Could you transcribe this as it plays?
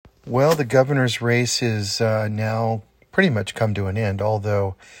Well, the governor's race is now pretty much come to an end,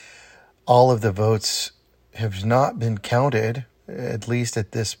 although all of the votes have not been counted, at least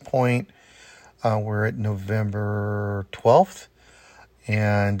at this point. We're at November 12th,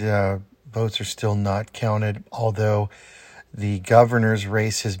 and votes are still not counted, although the governor's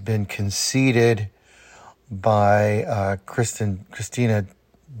race has been conceded by Christina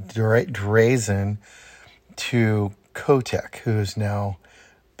Dreesen to Kotek, who has now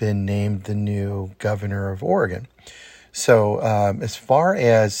been named the new governor of Oregon. So as far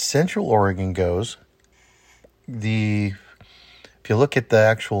as Central Oregon goes, if you look at the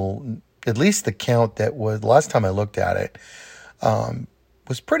actual, at least the count that was, last time I looked at it,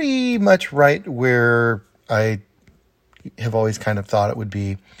 was pretty much right where I have always kind of thought it would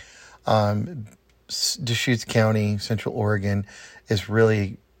be. Deschutes County, Central Oregon, is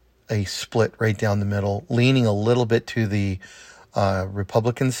really a split right down the middle, leaning a little bit to the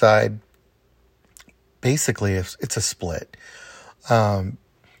Republican side. Basically, it's a split. And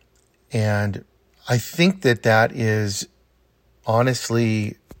I think that is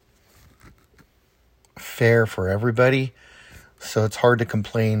honestly fair for everybody. So it's hard to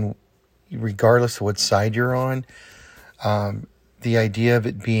complain regardless of what side you're on. The idea of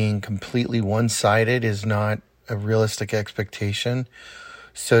it being completely one-sided is not a realistic expectation.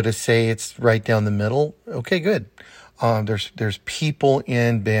 So to say it's right down the middle, okay, good. There's people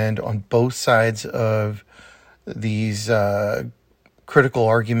in Bend on both sides of these critical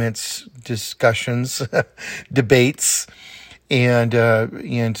arguments, discussions, debates, and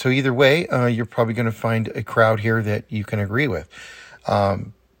so either way, you're probably going to find a crowd here that you can agree with.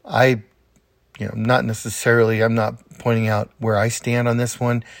 I'm not pointing out where I stand on this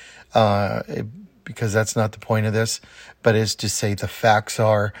one, because that's not the point of this, but is to say the facts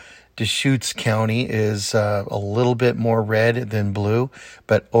are Deschutes County is a little bit more red than blue,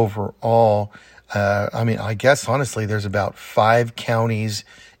 but overall, I guess honestly, there's about 5 counties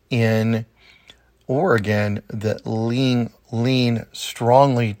in Oregon that lean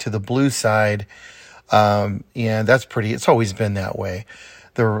strongly to the blue side, and it's always been that way.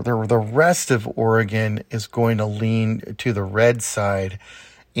 The rest of Oregon is going to lean to the red side,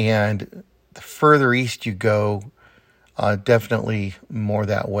 and the further east you go, definitely more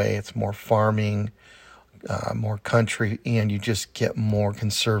that way. It's more farming, more country, and you just get more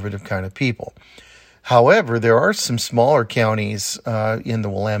conservative kind of people. However, there are some smaller counties in the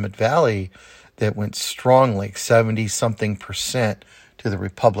Willamette Valley that went strongly, 70-something% to the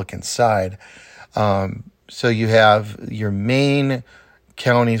Republican side. So you have your main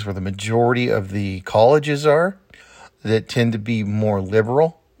counties where the majority of the colleges are that tend to be more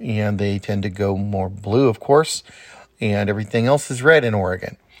liberal, and they tend to go more blue, of course, and everything else is red in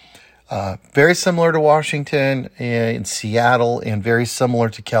Oregon. Very similar to Washington and Seattle, and very similar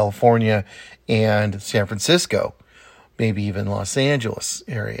to California and San Francisco, maybe even Los Angeles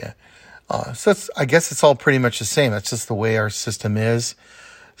area. So I guess it's all pretty much the same. That's just the way our system is.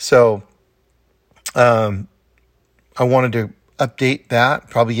 So I wanted to update that.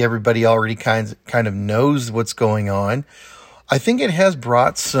 Probably everybody already kind of knows what's going on. I think it has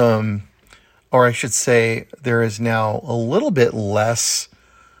brought some, or I should say, there is now a little bit less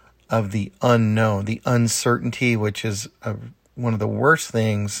of the unknown, the uncertainty, which is one of the worst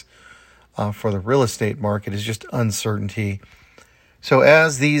things for the real estate market, is just uncertainty. So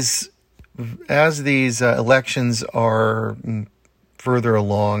as these elections are further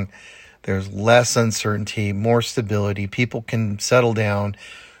along, there's less uncertainty, more stability. People can settle down,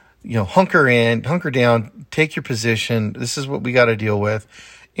 hunker down, take your position. This is what we got to deal with,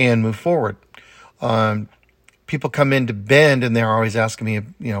 and move forward. People come into Bend and they're always asking me,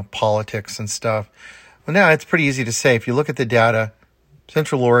 politics and stuff. Well, now it's pretty easy to say. If you look at the data,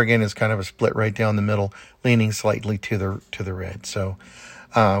 Central Oregon is kind of a split right down the middle, leaning slightly to the red. So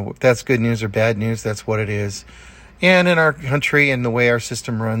if that's good news or bad news, that's what it is. And in our country and the way our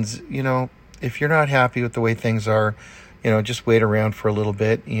system runs, if you're not happy with the way things are, just wait around for a little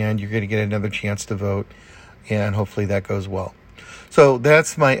bit and you're going to get another chance to vote. And hopefully that goes well. So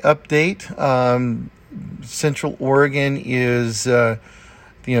that's my update. Central Oregon is, real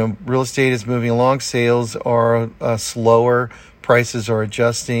estate is moving along. Sales are slower. Prices are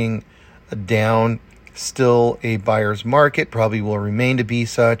adjusting down. Still a buyer's market, probably will remain to be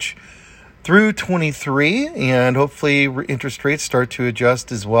such through 23, and hopefully interest rates start to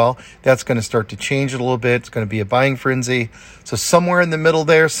adjust as well. That's going to start to change a little bit. It's going to be a buying frenzy. So somewhere in the middle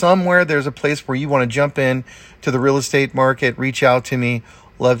there's a place where you want to jump in to the real estate market. Reach out to me.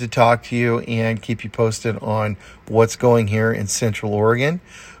 Love to talk to you and keep you posted on what's going here in Central Oregon.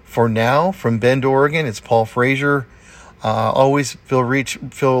 For now, from Bend, Oregon, it's Paul Frazier. Always feel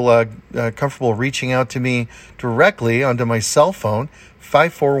comfortable reaching out to me directly onto my cell phone,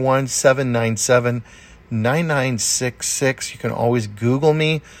 541-797-9966. You can always Google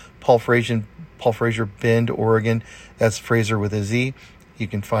me, Paul Frazier, Bend, Oregon. That's Fraser with a Z. You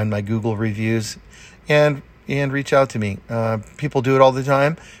can find my Google reviews and reach out to me. People do it all the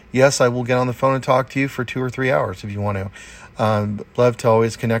time. Yes, I will get on the phone and talk to you for 2 or 3 hours if you want to. Love to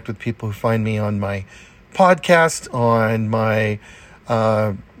always connect with people who find me on my podcast, on my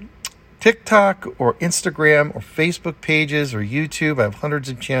TikTok or Instagram or Facebook pages or YouTube. I have hundreds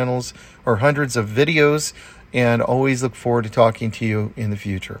of channels or hundreds of videos, and always look forward to talking to you in the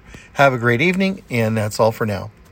future. Have a great evening, and that's all for now.